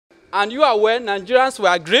And you are aware Nigerians were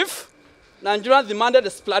aggrieved. Nigerians demanded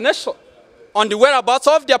explanation on the whereabouts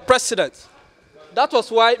of their president. That was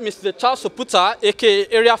why Mr. Charles Oputa, a.k.a.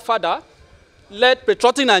 AreaFada, led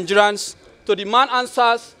patriotic Nigerians to demand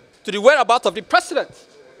answers to the whereabouts of the president.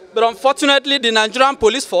 But unfortunately, the Nigerian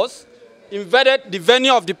police force invaded the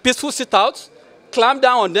venue of the peaceful sit-out, clamped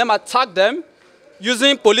down on them, attacked them,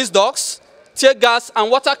 using police dogs, tear gas, and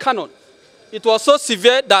water cannon. It was so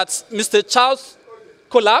severe that Mr. Charles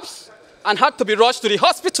collapsed and had to be rushed to the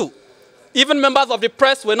hospital. Even members of the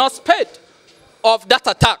press were not spared of that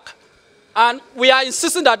attack. And we are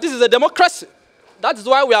insisting that this is a democracy. That is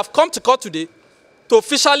why we have come to court today to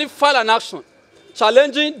officially file an action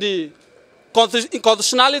challenging the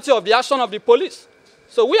constitutionality of the action of the police.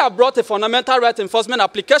 So we have brought a fundamental right enforcement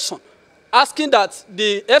application asking that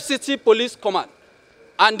the F.C.T. Police Command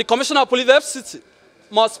and the Commissioner of Police, F.C.T.,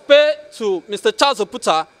 must pay to Mr. Charles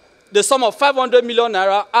Oputa the sum of 500 million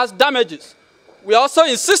naira as damages. We are also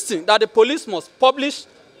insisting that the police must publish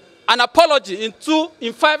an apology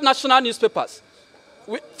in 5 national newspapers.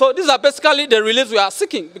 So these are basically the reliefs we are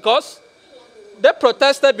seeking, because they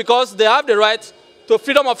protested because they have the right to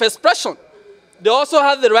freedom of expression. They also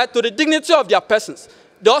have the right to the dignity of their persons.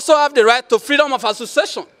 They also have the right to freedom of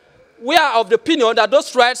association. We are of the opinion that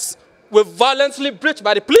those rights were violently breached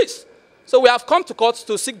by the police. So we have come to court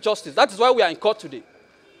to seek justice. That is why we are in court today.